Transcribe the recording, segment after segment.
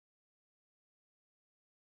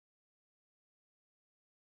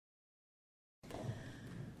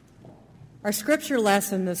Our scripture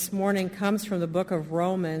lesson this morning comes from the book of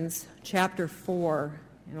Romans, chapter 4,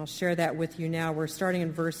 and I'll share that with you now. We're starting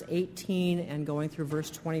in verse 18 and going through verse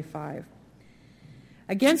 25.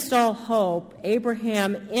 Against all hope,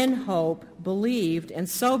 Abraham in hope believed and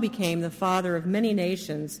so became the father of many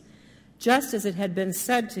nations, just as it had been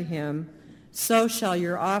said to him, "So shall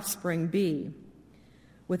your offspring be."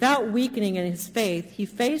 Without weakening in his faith, he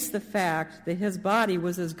faced the fact that his body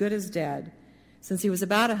was as good as dead, since he was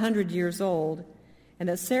about 100 years old, and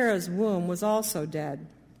that Sarah's womb was also dead.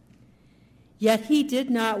 Yet he did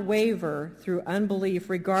not waver through unbelief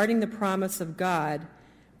regarding the promise of God,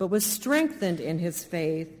 but was strengthened in his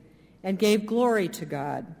faith and gave glory to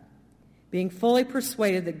God, being fully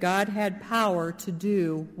persuaded that God had power to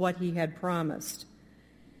do what he had promised.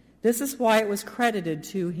 This is why it was credited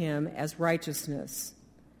to him as righteousness.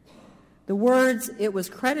 The words, "it was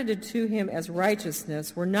credited to him as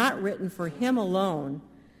righteousness," were not written for him alone,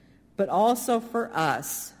 but also for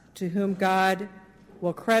us, to whom God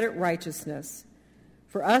will credit righteousness,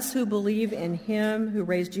 for us who believe in him who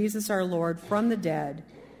raised Jesus our Lord from the dead.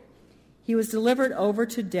 He was delivered over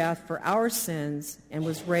to death for our sins and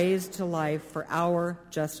was raised to life for our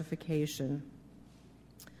justification.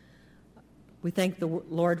 We thank the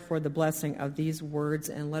Lord for the blessing of these words,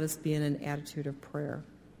 and let us be in an attitude of prayer.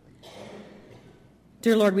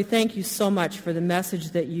 Dear Lord, we thank you so much for the message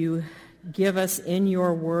that you give us in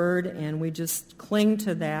your word, and we just cling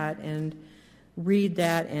to that and read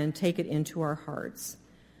that and take it into our hearts.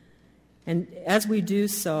 And as we do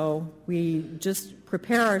so, we just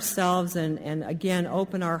prepare ourselves and again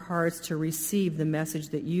open our hearts to receive the message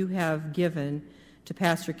that you have given to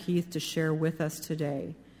Pastor Keith to share with us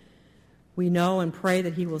today. We know and pray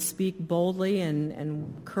that he will speak boldly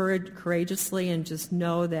and courageously, and just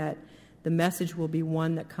know that the message will be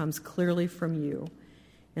one that comes clearly from you.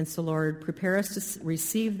 And so, Lord, prepare us to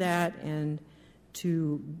receive that and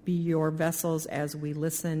to be your vessels as we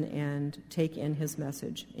listen and take in his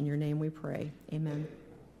message. In your name we pray. Amen.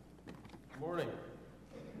 Good morning.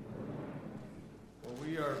 Well,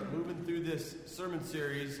 we are moving through this sermon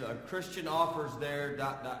series, Christian offers there, ...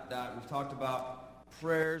 We've talked about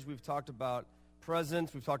prayers, we've talked about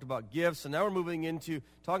presents, we've talked about gifts, and now we're moving into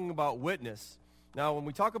talking about witness. Now, when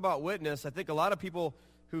we talk about witness, I think a lot of people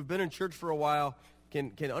who've been in church for a while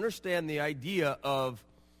can understand the idea of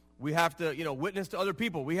we have to, witness to other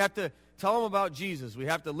people. We have to tell them about Jesus. We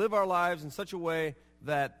have to live our lives in such a way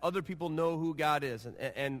that other people know who God is.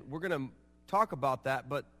 And we're going to talk about that.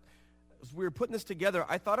 But as we were putting this together,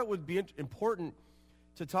 I thought it would be important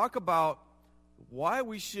to talk about why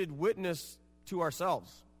we should witness to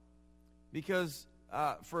ourselves. Because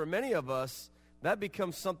for many of us, that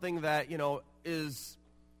becomes something that, is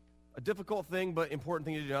a difficult thing but important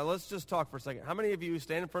thing to do. Now, let's just talk for a second. How many of you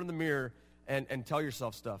stand in front of the mirror and tell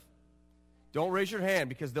yourself stuff? Don't raise your hand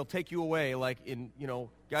because they'll take you away like in,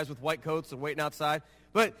 guys with white coats and waiting outside.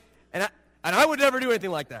 But and I would never do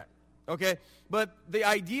anything like that, okay? But the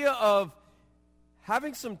idea of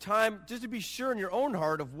having some time just to be sure in your own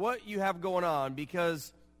heart of what you have going on,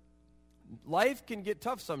 because life can get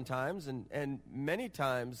tough sometimes, and many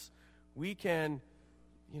times we can,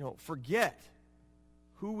 forget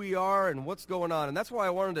who we are and what's going on. And that's why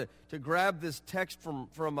I wanted to grab this text from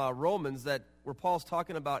Romans where Paul's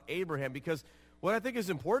talking about Abraham, because what I think is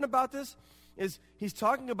important about this is he's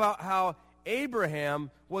talking about how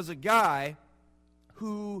Abraham was a guy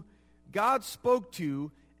who God spoke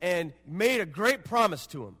to and made a great promise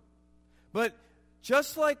to him. But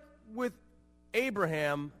just like with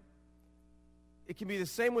Abraham, it can be the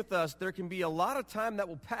same with us. There can be a lot of time that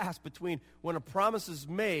will pass between when a promise is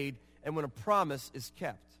made and when a promise is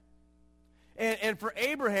kept. And for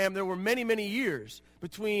Abraham, there were many, many years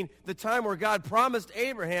between the time where God promised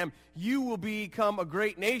Abraham, you will become a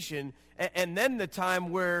great nation, and then the time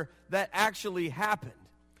where that actually happened.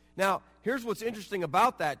 Now, here's what's interesting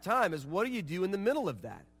about that time is, what do you do in the middle of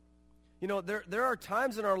that? There are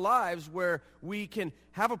times in our lives where we can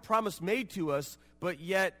have a promise made to us, but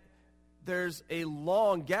yet there's a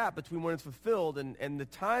long gap between when it's fulfilled, and the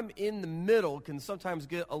time in the middle can sometimes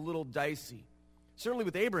get a little dicey. Certainly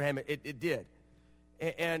with Abraham, it did.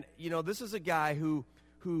 And this is a guy who,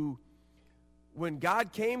 when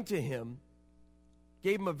God came to him,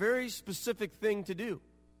 gave him a very specific thing to do.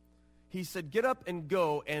 He said, get up and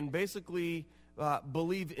go and basically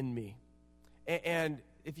believe in me. And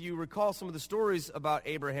if you recall some of the stories about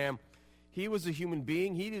Abraham, he was a human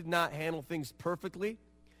being. He did not handle things perfectly.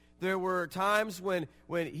 There were times when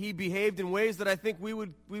he behaved in ways that I think we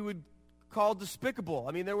would call despicable.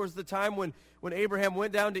 I mean, there was the time when Abraham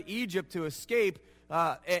went down to Egypt to escape,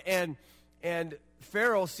 and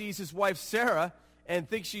Pharaoh sees his wife Sarah, and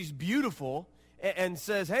thinks she's beautiful and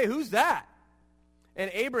says, hey, who's that? And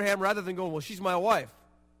Abraham, rather than going, well, she's my wife,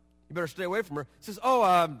 you better stay away from her, says,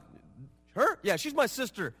 her? Yeah, she's my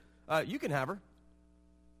sister. You can have her.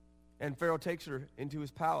 And Pharaoh takes her into his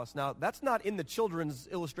palace. Now, that's not in the children's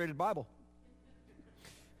illustrated Bible.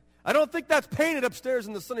 I don't think that's painted upstairs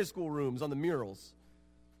in the Sunday school rooms on the murals.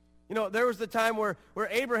 You know, there was the time where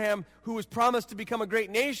Abraham, who was promised to become a great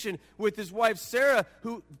nation, with his wife Sarah,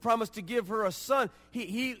 who promised to give her a son,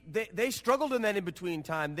 they struggled in that in-between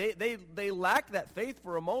time. They lacked that faith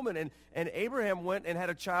for a moment, and Abraham went and had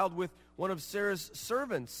a child with one of Sarah's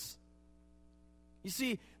servants. You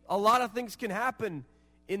see, a lot of things can happen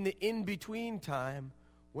in the in-between time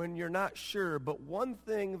when you're not sure, but one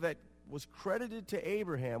thing that was credited to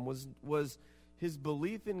Abraham was his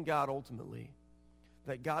belief in God ultimately,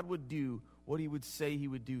 that God would do what he would say he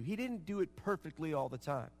would do. He didn't do it perfectly all the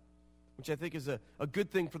time, which I think is a good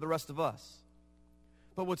thing for the rest of us.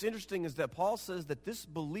 But what's interesting is that Paul says that this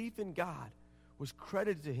belief in God was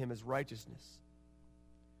credited to him as righteousness.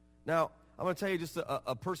 Now, I'm going to tell you just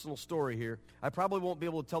a personal story here. I probably won't be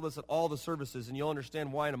able to tell this at all the services, and you'll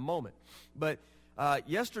understand why in a moment. But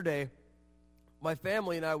yesterday, my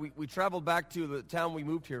family and I, we traveled back to the town we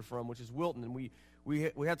moved here from, which is Wilton, and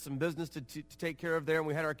we had some business to take care of there, and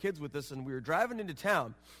we had our kids with us, and we were driving into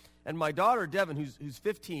town. And my daughter, Devin, who's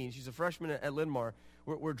 15, she's a freshman at Linn-Mar,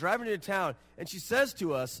 we're driving into town, and she says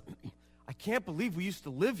to us, I can't believe we used to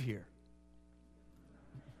live here.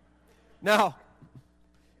 Now,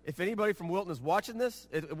 if anybody from Wilton is watching this,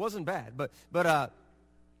 it wasn't bad, but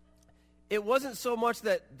it wasn't so much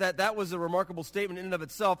that was a remarkable statement in and of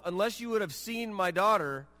itself, unless you would have seen my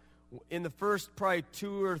daughter in the first probably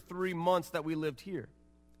 2 or 3 months that we lived here.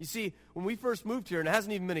 You see, when we first moved here, and it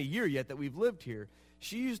hasn't even been a year yet that we've lived here,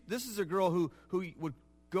 this is a girl who would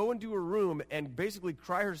go into her room and basically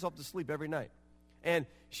cry herself to sleep every night. And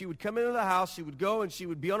she would come into the house, she would go, and she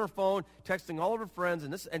would be on her phone texting all of her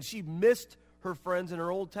friends, and she missed her friends in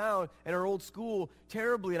her old town and her old school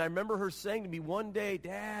terribly. And I remember her saying to me one day,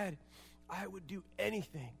 Dad, I would do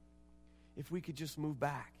anything if we could just move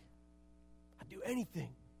back. I'd do anything.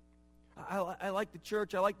 I like the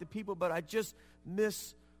church, I like the people, but I just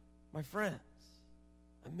miss my friends.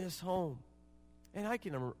 I miss home. And I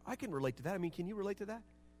can relate to that. I mean, can you relate to that?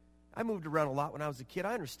 I moved around a lot when I was a kid.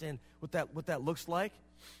 I understand what that looks like.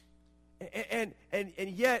 And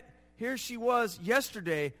yet, here she was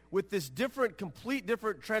yesterday with this complete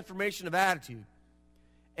different transformation of attitude.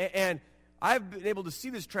 And I've been able to see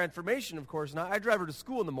this transformation, of course. Now, I drive her to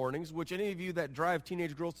school in the mornings, which any of you that drive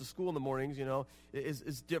teenage girls to school in the mornings, you know,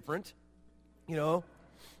 is different, you know.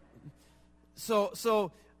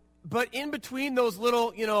 So, but in between those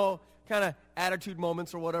little, you know, kind of attitude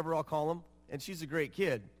moments or whatever I'll call them, and she's a great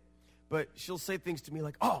kid, but she'll say things to me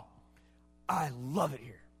like, oh, I love it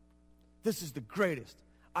here. This is the greatest.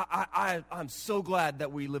 I'm so glad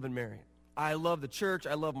that we live in Marion. I love the church.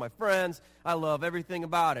 I love my friends. I love everything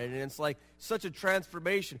about it. And it's like such a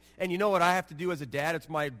transformation. And you know what I have to do as a dad? It's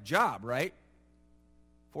my job, right?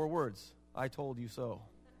 4 words. I told you so,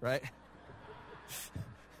 right?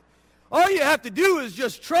 All you have to do is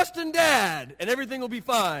just trust in Dad, and everything will be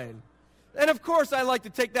fine. And of course, I like to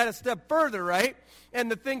take that a step further, right? And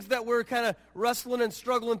the things that we're kind of wrestling and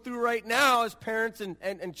struggling through right now as parents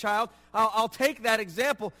and child, I'll take that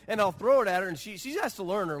example and I'll throw it at her, and she has to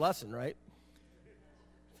learn her lesson, right?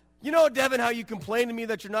 You know, Devin, how you complain to me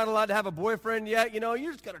that you're not allowed to have a boyfriend yet? You know,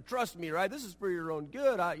 you just got to trust me, right? This is for your own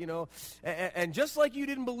good, you know. And just like you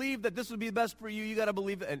didn't believe that this would be best for you, you got to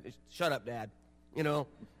believe it. And shut up, Dad, you know.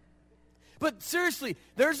 But seriously,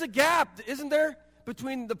 there's a gap, isn't there,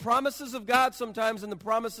 between the promises of God sometimes and the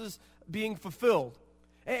promises being fulfilled.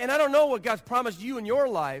 And I don't know what God's promised you in your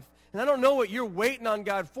life, and I don't know what you're waiting on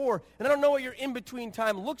God for, and I don't know what your in-between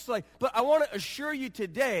time looks like, but I want to assure you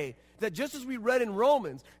today that just as we read in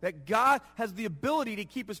Romans, that God has the ability to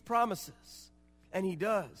keep his promises, and he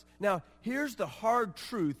does. Now, here's the hard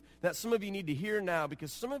truth that some of you need to hear now,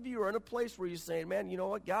 because some of you are in a place where you're saying, man, you know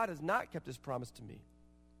what? God has not kept his promise to me.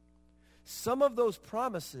 Some of those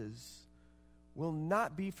promises will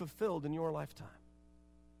not be fulfilled in your lifetime.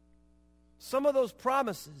 Some of those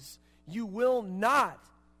promises you will not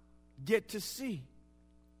get to see.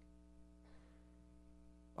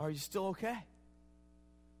 Are you still okay?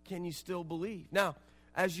 Can you still believe? Now,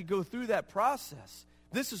 as you go through that process,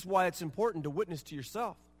 this is why it's important to witness to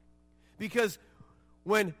yourself. Because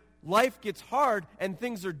when life gets hard and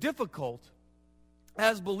things are difficult,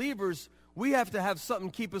 as believers, we have to have something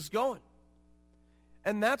keep us going.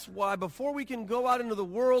 And that's why before we can go out into the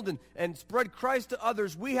world and spread Christ to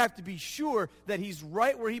others, we have to be sure that he's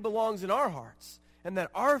right where he belongs in our hearts and that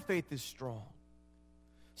our faith is strong.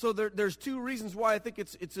 So there's two reasons why I think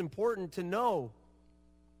it's important to know.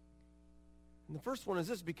 And the first one is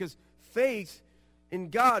this, because faith in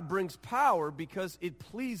God brings power because it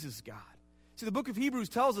pleases God. See, the book of Hebrews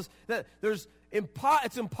tells us that it's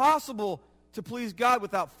impossible to please God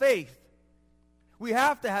without faith. We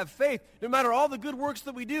have to have faith. No matter all the good works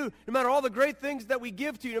that we do, no matter all the great things that we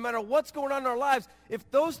give to you, no matter what's going on in our lives, if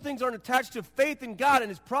those things aren't attached to faith in God and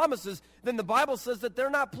His promises, then the Bible says that they're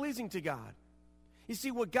not pleasing to God. You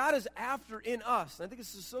see, what God is after in us, and I think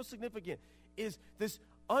this is so significant, is this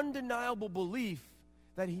undeniable belief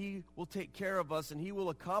that He will take care of us and He will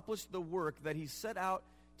accomplish the work that He set out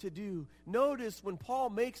to do. Notice when Paul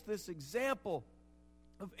makes this example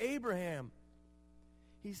of Abraham,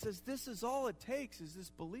 he says this is all it takes is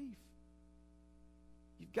this belief.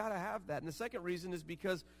 You've got to have that. And the second reason is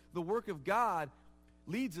because the work of God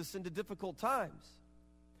leads us into difficult times.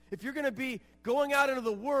 If you're going to be going out into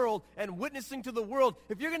the world and witnessing to the world,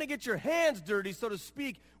 if you're going to get your hands dirty, so to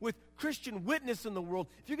speak, with Christian witness in the world,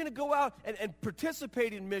 if you're going to go out and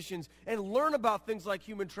participate in missions and learn about things like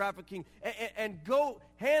human trafficking and go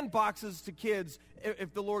hand boxes to kids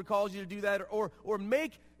if the Lord calls you to do that, or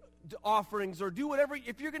make offerings or do whatever,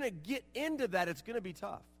 if you're going to get into that, it's going to be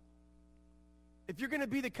tough. If you're going to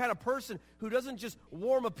be the kind of person who doesn't just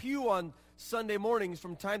warm a pew on Sunday mornings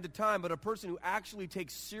from time to time, but a person who actually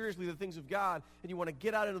takes seriously the things of God, and you want to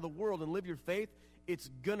get out into the world and live your faith, it's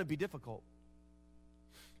going to be difficult.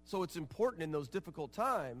 So it's important in those difficult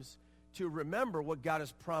times to remember what God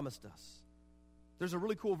has promised us. There's a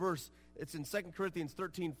really cool verse. It's in 2 Corinthians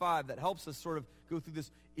 13:5 that helps us sort of go through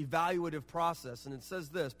this evaluative process. And it says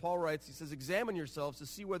this. Paul writes, he says, "Examine yourselves to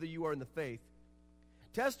see whether you are in the faith.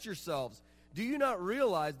 Test yourselves. Do you not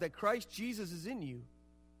realize that Christ Jesus is in you?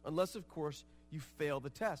 Unless, of course, you fail the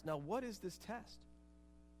test." Now, what is this test?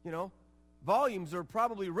 You know, volumes are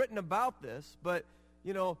probably written about this, but,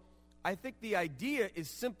 you know, I think the idea is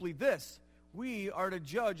simply this. We are to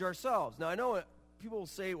judge ourselves. Now, I know people will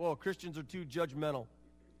say, well, Christians are too judgmental.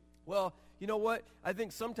 Well, you know what? I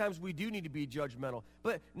think sometimes we do need to be judgmental,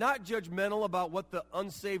 but not judgmental about what the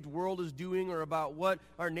unsaved world is doing or about what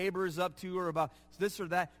our neighbor is up to or about this or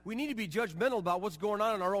that. We need to be judgmental about what's going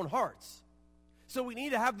on in our own hearts. So we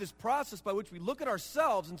need to have this process by which we look at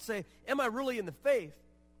ourselves and say, am I really in the faith?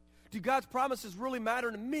 Do God's promises really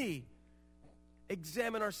matter to me?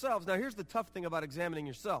 Examine ourselves. Now, here's the tough thing about examining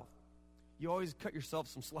yourself. You always cut yourself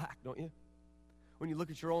some slack, don't you? When you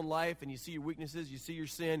look at your own life and you see your weaknesses, you see your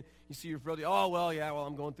sin, you see your frailty,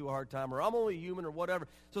 I'm going through a hard time, or I'm only human, or whatever.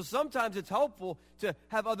 So sometimes it's helpful to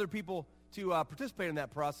have other people to participate in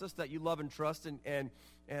that process that you love and trust and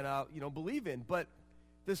believe in. But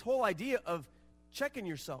this whole idea of checking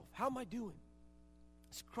yourself, how am I doing?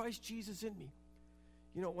 Is Christ Jesus in me?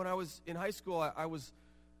 You know, when I was in high school, I was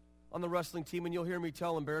on the wrestling team, and you'll hear me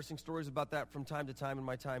tell embarrassing stories about that from time to time in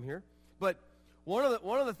my time here. But one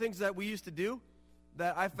of the things that we used to do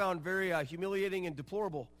that I found very humiliating and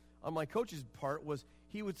deplorable on my coach's part was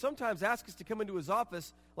he would sometimes ask us to come into his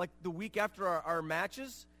office like the week after our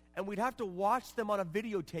matches, and we'd have to watch them on a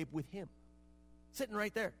videotape with him, sitting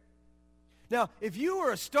right there. Now, if you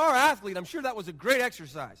were a star athlete, I'm sure that was a great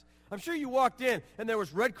exercise. I'm sure you walked in, and there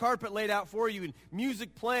was red carpet laid out for you, and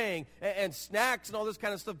music playing, and snacks and all this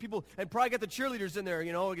kind of stuff. People, and probably got the cheerleaders in there,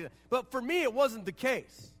 you know. But for me, it wasn't the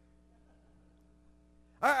case.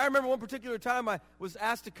 I remember one particular time I was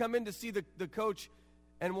asked to come in to see the coach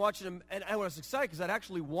and watch him, and I was excited because I'd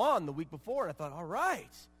actually won the week before, and I thought, all right,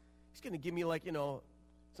 he's going to give me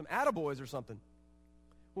some attaboys or something.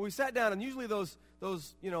 Well, we sat down, and usually those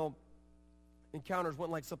encounters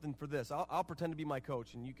went like something for this. I'll pretend to be my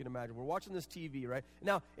coach, and you can imagine. We're watching this TV, right?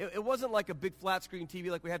 Now, it wasn't like a big flat screen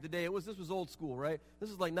TV like we have today. This was old school, right?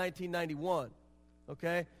 This is like 1991.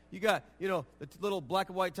 Okay? You got, the little black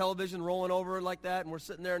and white television rolling over like that, and we're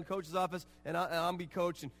sitting there in Coach's office, and I'm be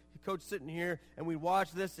coach, and Coach sitting here, and we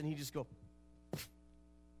watch this, and he just go,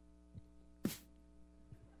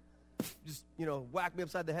 just, whack me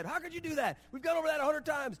upside the head. How could you do that? We've gone over that 100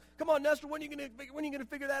 times. Come on, Nestor, when are you going to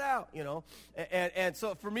figure that out? And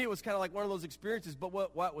so for me, it was kind of like one of those experiences, but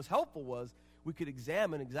what was helpful was we could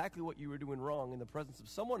examine exactly what you were doing wrong in the presence of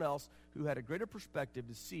someone else who had a greater perspective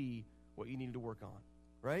to see what you needed to work on,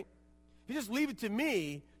 right? If you just leave it to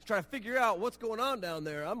me to try to figure out what's going on down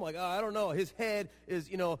there, I'm like, I don't know. His head is,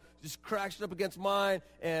 just crashed up against mine,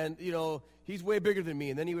 and, he's way bigger than me.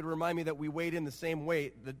 And then he would remind me that we weighed in the same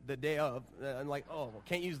weight the day of. I'm like,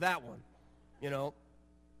 can't use that one,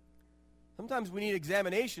 Sometimes we need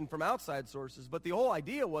examination from outside sources, but the whole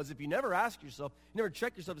idea was if you never ask yourself, you never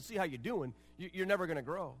check yourself to see how you're doing, you're never going to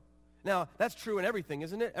grow. Now, that's true in everything,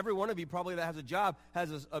 isn't it? Every one of you probably that has a job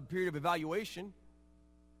has a period of evaluation.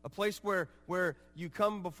 A place where you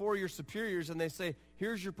come before your superiors and they say,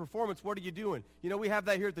 here's your performance, what are you doing? You know, we have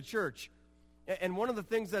that here at the church. And one of the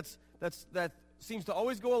things that seems to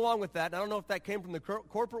always go along with that, and I don't know if that came from the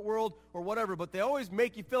corporate world or whatever, but they always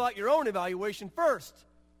make you fill out your own evaluation first.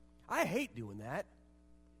 I hate doing that.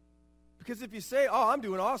 Because if you say, oh, I'm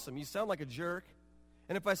doing awesome, you sound like a jerk.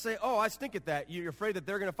 And if I say, oh, I stink at that, you're afraid that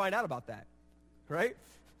they're going to find out about that. Right?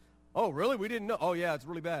 Oh, really? We didn't know. Oh, yeah, it's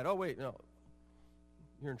really bad. Oh, wait, no.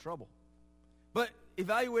 You're in trouble. But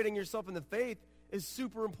evaluating yourself in the faith is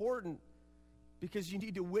super important because you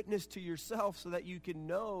need to witness to yourself so that you can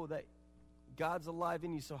know that God's alive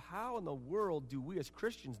in you. So how in the world do we as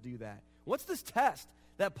Christians do that? What's this test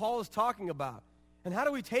that Paul is talking about? And how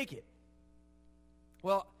do we take it?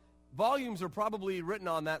 Well, volumes are probably written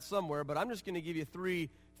on that somewhere, but I'm just going to give you three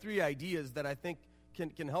ideas that I think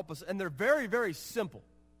can help us. And they're very, very simple.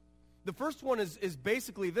 The first one is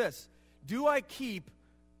basically this. Do I keep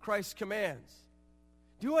Christ's commands?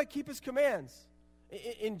 Do I keep his commands?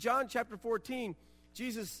 In John chapter 14,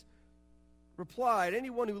 Jesus replied,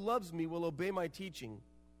 anyone who loves me will obey my teaching.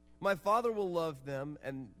 My Father will love them,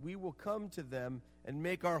 and we will come to them and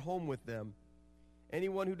make our home with them.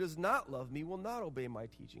 Anyone who does not love me will not obey my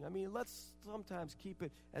teaching. I mean, let's sometimes keep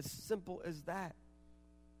it as simple as that.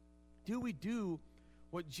 Do we do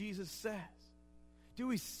what Jesus says? Do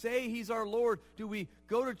we say he's our Lord? Do we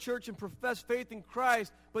go to church and profess faith in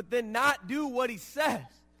Christ, but then not do what he says?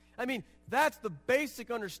 I mean, that's the basic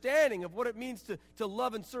understanding of what it means to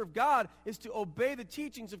love and serve God, is to obey the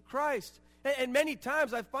teachings of Christ. And many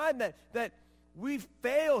times I find that we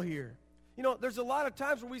fail here. You know, there's a lot of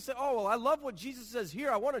times where we say, oh, well, I love what Jesus says here.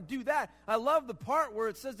 I want to do that. I love the part where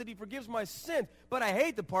it says that he forgives my sin, but I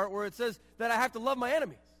hate the part where it says that I have to love my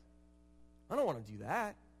enemies. I don't want to do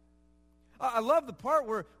that. I love the part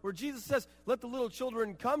where Jesus says, let the little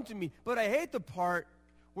children come to me, but I hate the part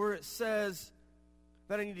where it says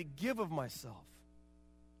that I need to give of myself.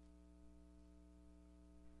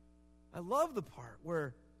 I love the part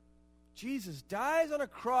where Jesus dies on a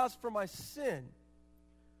cross for my sin,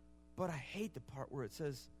 but I hate the part where it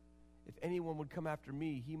says, if anyone would come after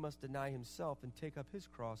me, he must deny himself and take up his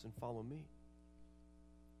cross and follow me.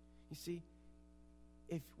 You see,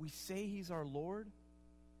 if we say he's our Lord,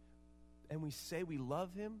 and we say we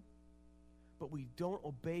love him, but we don't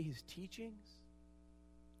obey his teachings,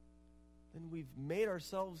 then we've made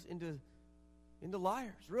ourselves into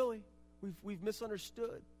liars, really. We've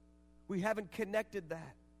misunderstood. We haven't connected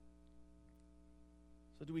that.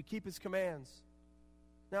 So do we keep his commands?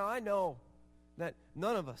 Now, I know that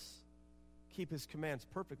none of us keep his commands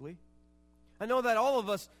perfectly. I know that all of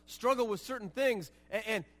us struggle with certain things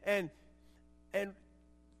and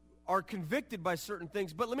are convicted by certain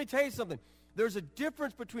things. But let me tell you something. There's a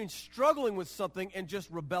difference between struggling with something and just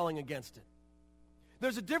rebelling against it.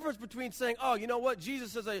 There's a difference between saying, oh, you know what,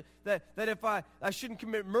 Jesus says that if I shouldn't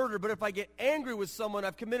commit murder, but if I get angry with someone,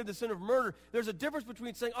 I've committed the sin of murder. There's a difference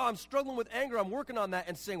between saying, oh, I'm struggling with anger, I'm working on that,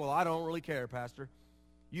 and saying, well, I don't really care, Pastor.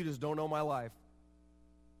 You just don't know my life.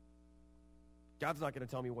 God's not going to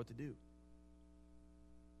tell me what to do.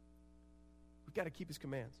 We've got to keep his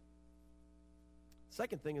commands.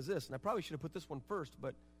 Second thing is this, and I probably should have put this one first,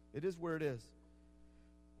 but it is where it is.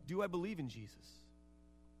 Do I believe in Jesus?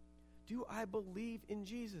 Do I believe in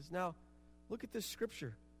Jesus? Now, look at this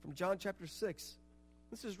scripture from John chapter 6.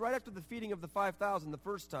 This is right after the feeding of the 5,000 the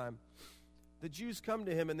first time. The Jews come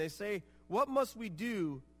to him and they say, what must we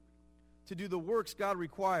do to do the works God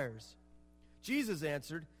requires? Jesus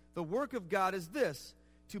answered, the work of God is this,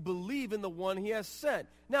 to believe in the one he has sent.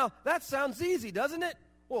 Now, that sounds easy, doesn't it?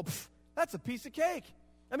 Well, that's a piece of cake.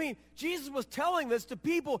 I mean, Jesus was telling this to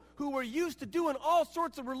people who were used to doing all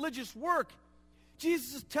sorts of religious work.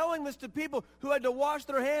 Jesus is telling this to people who had to wash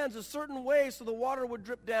their hands a certain way so the water would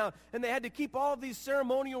drip down, and they had to keep all of these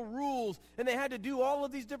ceremonial rules, and they had to do all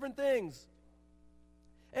of these different things.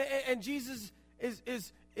 And Jesus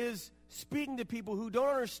is speaking to people who don't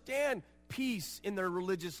understand peace in their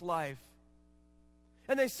religious life.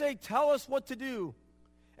 And they say, tell us what to do.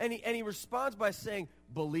 And he responds by saying,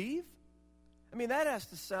 believe? I mean, that has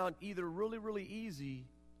to sound either really, really easy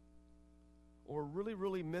or really,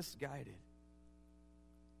 really misguided.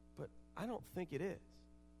 But I don't think it is.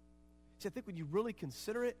 See, I think when you really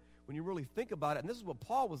consider it, when you really think about it, and this is what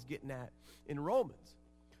Paul was getting at in Romans,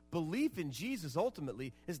 belief in Jesus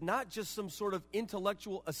ultimately is not just some sort of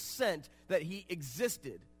intellectual assent that he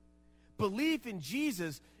existed. Belief in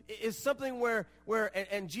Jesus is something where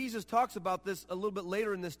and Jesus talks about this a little bit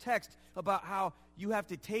later in this text, about how you have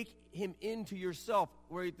to take him into yourself.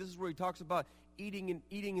 This is where he talks about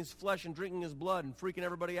eating his flesh and drinking his blood and freaking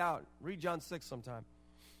everybody out. Read John 6 sometime.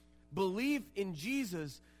 Belief in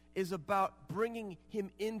Jesus is about bringing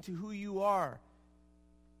him into who you are,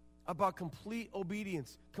 about complete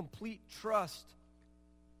obedience, complete trust,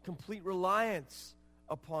 complete reliance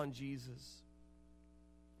upon Jesus.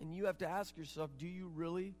 And you have to ask yourself, do you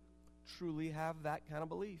really, truly have that kind of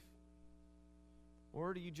belief?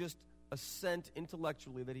 Or do you just assent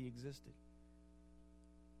intellectually that he existed?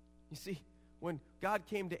 You see, when God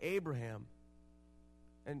came to Abraham,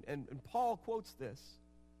 and Paul quotes this,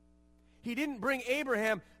 he didn't bring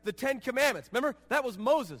Abraham the 10 Commandments. Remember? That was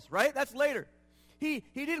Moses, right? That's later. He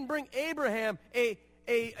didn't bring Abraham a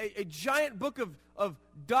giant book of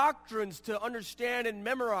doctrines to understand and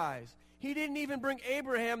memorize. He didn't even bring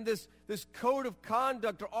Abraham this code of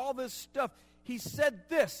conduct or all this stuff. He said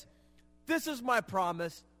this is my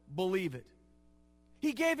promise, believe it.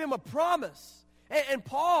 He gave him a promise. And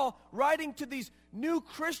Paul, writing to these new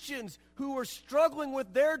Christians who were struggling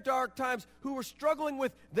with their dark times, who were struggling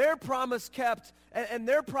with their promise kept and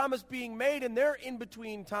their promise being made in their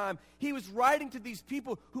in-between time, he was writing to these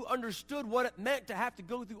people who understood what it meant to have to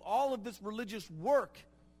go through all of this religious work.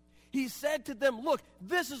 He said to them, look,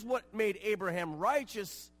 this is what made Abraham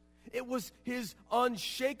righteous. It was his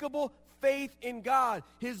unshakable faith in God,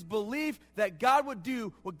 his belief that God would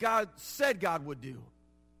do what God said God would do.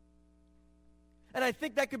 And I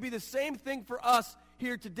think that could be the same thing for us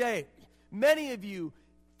here today. Many of you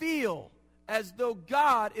feel as though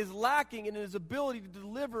God is lacking in his ability to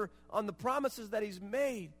deliver on the promises that he's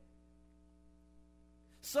made.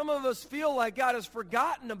 Some of us feel like God has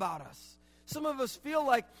forgotten about us. Some of us feel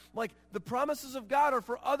like the promises of God are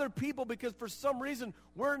for other people because for some reason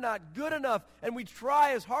we're not good enough, and we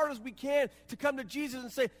try as hard as we can to come to Jesus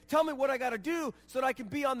and say, tell me what I got to do so that I can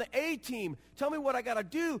be on the A team. Tell me what I got to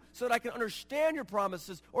do so that I can understand your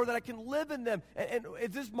promises or that I can live in them. And is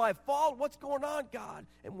this my fault? What's going on, God?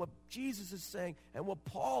 And what Jesus is saying and what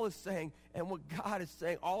Paul is saying and what God is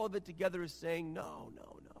saying, all of it together is saying, no.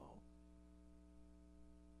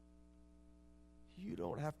 You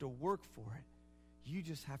don't have to work for it. You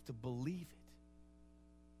just have to believe it.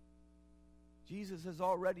 Jesus has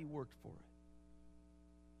already worked for it.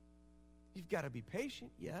 You've got to be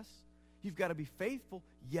patient, yes. You've got to be faithful,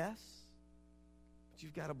 yes. But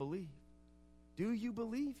you've got to believe. Do you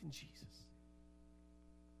believe in Jesus?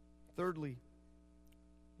 Thirdly,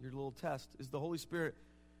 your little test, is the Holy Spirit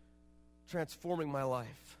transforming my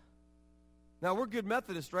life? Now, we're good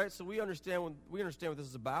Methodists, right? So we understand what this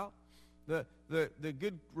is about. The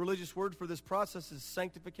good religious word for this process is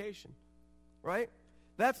sanctification, right?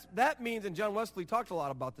 That means, and John Wesley talked a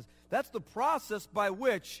lot about this, that's the process by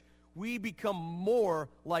which we become more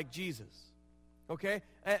like Jesus, okay?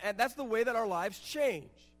 And that's the way that our lives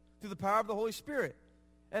change, through the power of the Holy Spirit.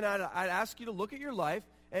 And I'd ask you to look at your life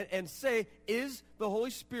and say, is the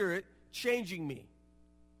Holy Spirit changing me?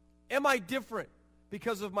 Am I different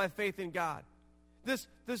because of my faith in God? This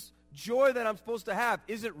joy that I'm supposed to have,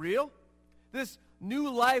 is it real? This new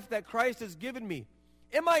life that Christ has given me,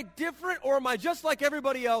 am I different, or am I just like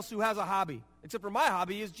everybody else who has a hobby? Except for my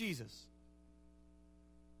hobby is Jesus.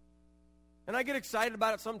 And I get excited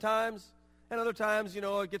about it sometimes, and other times,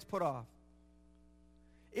 it gets put off.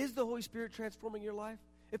 Is the Holy Spirit transforming your life?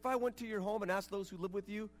 If I went to your home and asked those who live with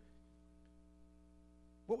you,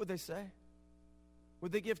 what would they say?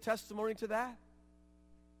 Would they give testimony to that?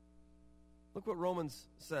 Look what Romans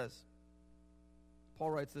says.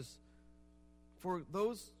 Paul writes this. For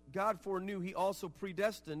those God foreknew, he also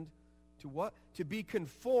predestined to what? To be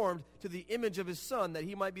conformed to the image of his Son, that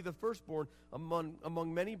he might be the firstborn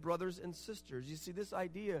among many brothers and sisters. You see, this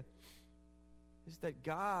idea is that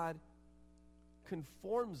God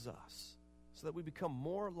conforms us so that we become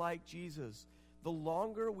more like Jesus. The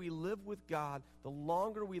longer we live with God, the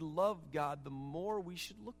longer we love God, the more we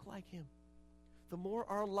should look like him. The more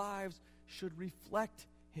our lives should reflect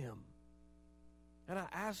him. And I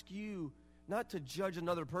ask you not to judge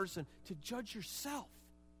another person, to judge yourself.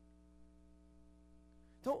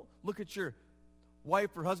 Don't look at your wife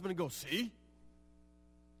or husband and go, see?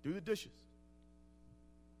 Do the dishes.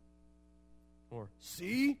 Or,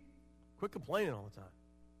 see? Quit complaining all the time.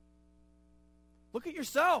 Look at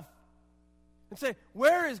yourself and say,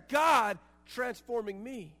 where is God transforming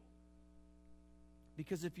me?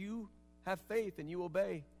 Because if you have faith and you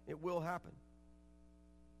obey, it will happen.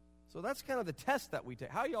 So that's kind of the test that we take.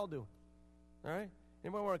 How y'all doing? All right?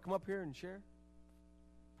 Anybody want to come up here and share?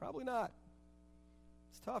 Probably not.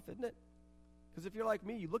 It's tough, isn't it? Because if you're like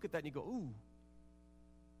me, you look at that and you go, ooh,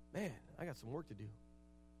 man, I got some work to do.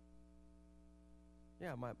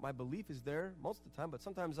 Yeah, my belief is there most of the time, but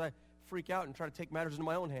sometimes I freak out and try to take matters into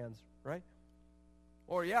my own hands, right?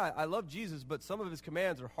 Or, yeah, I love Jesus, but some of his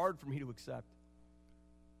commands are hard for me to accept.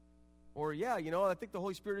 Or, yeah, I think the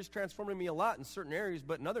Holy Spirit is transforming me a lot in certain areas,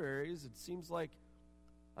 but in other areas it seems like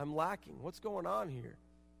I'm lacking. What's going on here?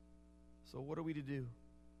 So what are we to do?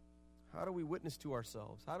 How do we witness to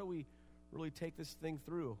ourselves? How do we really take this thing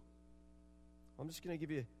through? I'm just going to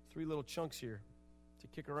give you 3 little chunks here to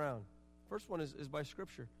kick around. First one is by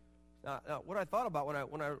Scripture. Now, what I thought about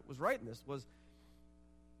when I was writing this was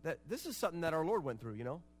that this is something that our Lord went through,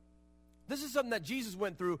 This is something that Jesus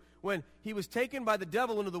went through when he was taken by the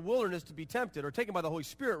devil into the wilderness to be tempted, or taken by the Holy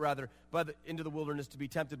Spirit, rather, into the wilderness to be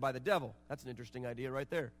tempted by the devil. That's an interesting idea right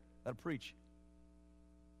there. That'll preach.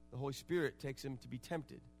 The Holy Spirit takes him to be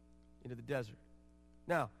tempted into the desert.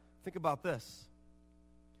 Now, think about this.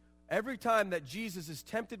 Every time that Jesus is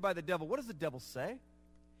tempted by the devil, what does the devil say?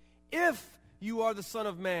 If you are the Son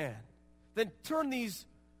of Man, then turn these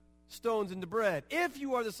stones into bread. If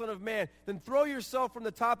you are the Son of Man, then throw yourself from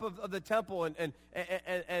the top of the temple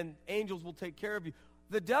and angels will take care of you.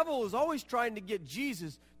 The devil is always trying to get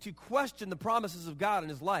Jesus to question the promises of God in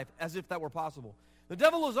his life, as if that were possible. The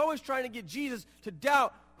devil is always trying to get Jesus to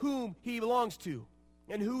doubt whom he belongs to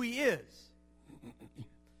and who he is.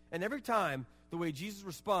 And every time, the way Jesus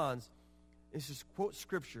responds is just quote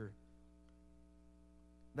Scripture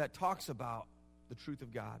that talks about the truth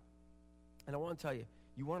of God. And I want to tell you,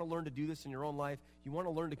 you want to learn to do this in your own life. You want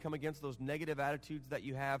to learn to come against those negative attitudes that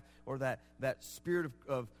you have, or that spirit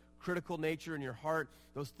of critical nature in your heart,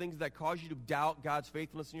 those things that cause you to doubt God's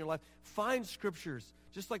faithfulness in your life. Find scriptures,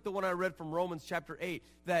 just like the one I read from Romans chapter 8,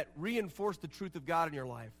 that reinforce the truth of God in your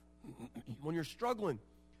life. When you're struggling,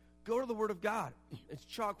 go to the Word of God. It's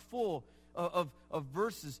chock full of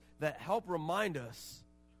verses that help remind us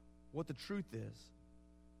what the truth is.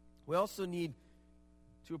 We also need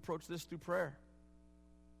to approach this through prayer.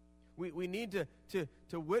 We need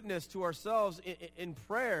to witness to ourselves in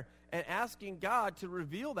prayer and asking God to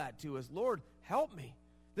reveal that to us. Lord, help me.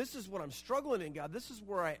 This is what I'm struggling in, God. This is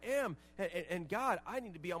where I am. And God, I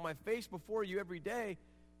need to be on my face before you every day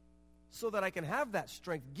so that I can have that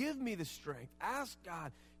strength. Give me the strength. Ask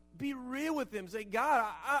God. Be real with him. Say,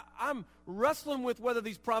 God, I'm wrestling with whether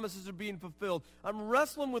these promises are being fulfilled. I'm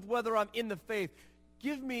wrestling with whether I'm in the faith.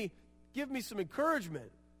 Give me some encouragement.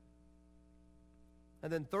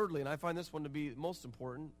 And then thirdly, and I find this one to be most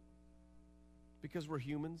important, because we're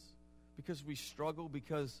humans, because we struggle,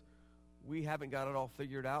 because we haven't got it all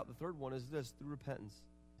figured out, the third one is this, through repentance.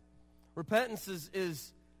 Repentance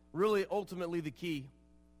is really ultimately the key.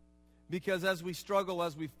 Because as we struggle,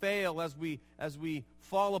 as we fail, as we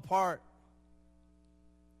fall apart,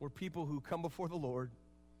 we're people who come before the Lord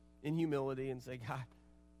in humility and say, God,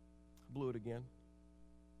 I blew it again.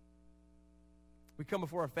 We come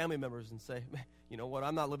before our family members and say, man, you know what,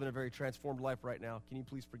 I'm not living a very transformed life right now. Can you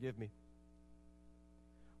please forgive me?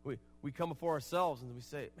 We come before ourselves and we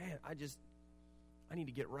say, man, I need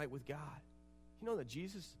to get right with God. You know that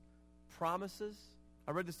Jesus promises,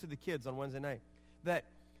 I read this to the kids on Wednesday night, that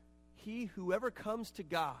whoever comes to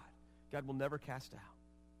God, God will never cast out.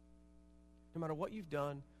 No matter what you've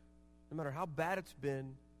done, no matter how bad it's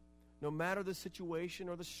been, no matter the situation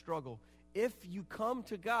or the struggle, if you come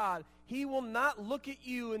to God, he will not look at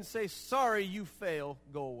you and say, sorry, you fail,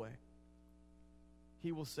 go away.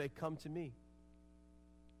 He will say, come to me,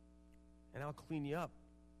 and I'll clean you up.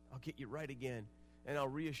 I'll get you right again, and I'll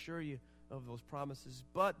reassure you of those promises.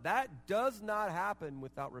 But that does not happen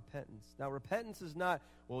without repentance. Now, repentance is not,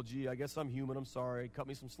 well, gee, I guess I'm human, I'm sorry, cut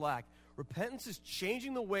me some slack. Repentance is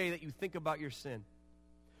changing the way that you think about your sin.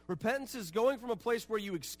 Repentance is going from a place where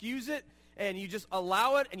you excuse it and you just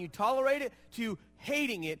allow it and you tolerate it to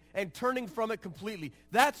hating it and turning from it completely.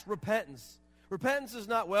 That's repentance. Repentance is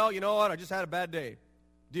not, well, you know what, I just had a bad day.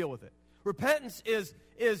 Deal with it. Repentance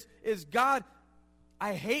is God,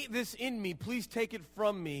 I hate this in me. Please take it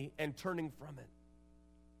from me, and turning from it.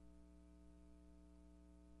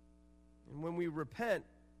 And when we repent,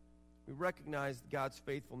 we recognize God's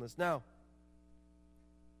faithfulness. Now,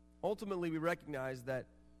 ultimately, we recognize that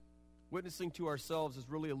witnessing to ourselves is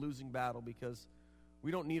really a losing battle, because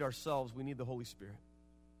we don't need ourselves. We need the Holy Spirit.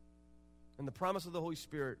 And the promise of the Holy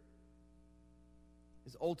Spirit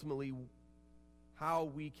is ultimately how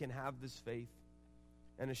we can have this faith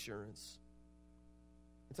and assurance.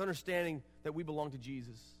 It's understanding that we belong to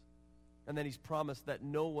Jesus and that he's promised that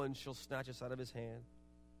no one shall snatch us out of his hand,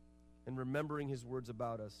 and remembering his words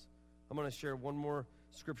about us. I'm going to share one more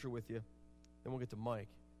scripture with you, then we'll get to Mike.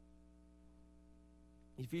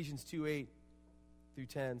 Ephesians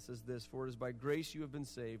 2:8-10 says this, for it is by grace you have been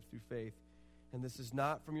saved through faith, and this is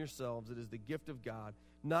not from yourselves, it is the gift of God,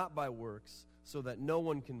 not by works, so that no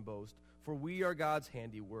one can boast. For we are God's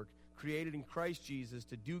handiwork, created in Christ Jesus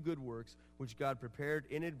to do good works, which God prepared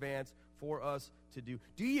in advance for us to do.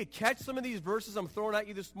 Do you catch some of these verses I'm throwing at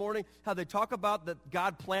you this morning, how they talk about that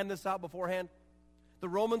God planned this out beforehand? The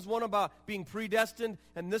Romans one about being predestined,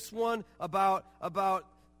 and this one about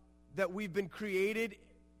that we've been created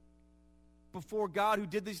before God who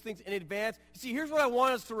did these things in advance. You see, here's what I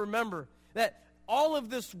want us to remember, that all of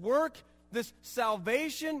this work, this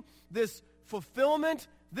salvation, this fulfillment,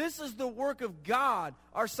 this is the work of God.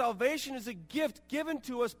 Our salvation is a gift given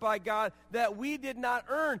to us by God that we did not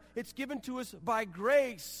earn. It's given to us by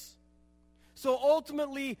grace. So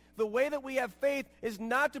ultimately, the way that we have faith is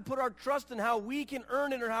not to put our trust in how we can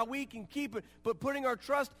earn it or how we can keep it, but putting our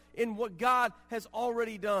trust in what God has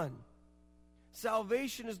already done.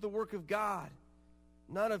 Salvation is the work of God,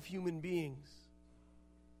 not of human beings.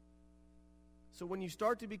 So when you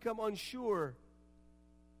start to become unsure,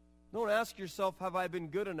 don't ask yourself, have I been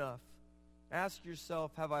good enough? Ask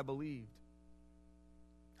yourself, have I believed?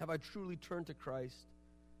 Have I truly turned to Christ?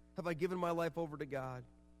 Have I given my life over to God?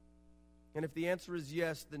 And if the answer is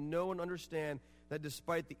yes, then know and understand that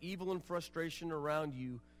despite the evil and frustration around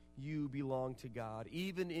you, you belong to God.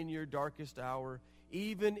 Even in your darkest hour,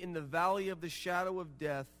 even in the valley of the shadow of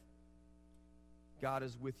death, God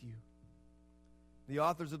is with you. The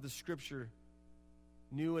authors of the Scripture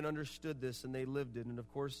knew and understood this, and they lived it. And of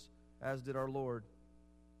course, as did our Lord.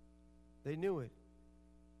 They knew it.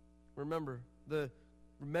 Remember, the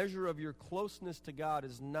measure of your closeness to God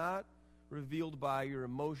is not revealed by your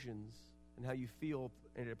emotions and how you feel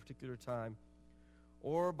at a particular time,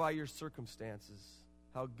 or by your circumstances,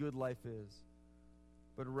 how good life is,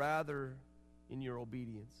 but rather in your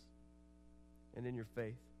obedience and in your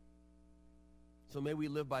faith. So may we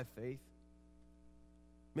live by faith.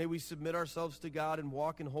 May we submit ourselves to God and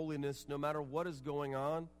walk in holiness no matter what is going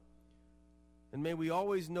on. And may we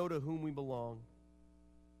always know to whom we belong.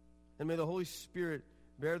 And may the Holy Spirit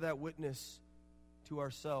bear that witness to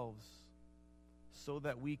ourselves so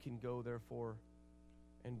that we can go, therefore,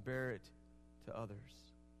 and bear it to others.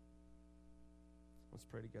 Let's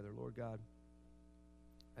pray together. Lord God,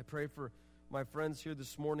 I pray for my friends here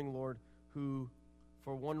this morning, Lord, who,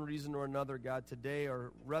 for one reason or another, God, today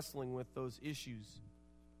are wrestling with those issues,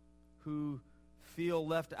 who feel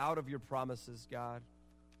left out of your promises, God,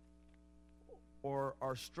 or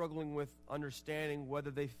are struggling with understanding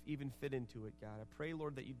whether they even fit into it, God. I pray,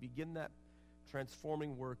 Lord, that you'd begin that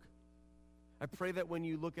transforming work. I pray that when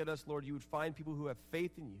you look at us, Lord, you would find people who have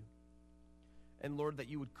faith in you. And, Lord, that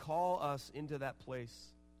you would call us into that place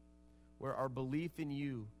where our belief in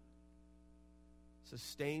you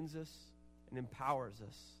sustains us and empowers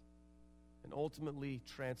us and ultimately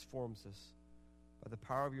transforms us by the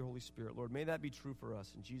power of your Holy Spirit. Lord, may that be true for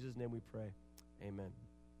us. In Jesus' name we pray. Amen.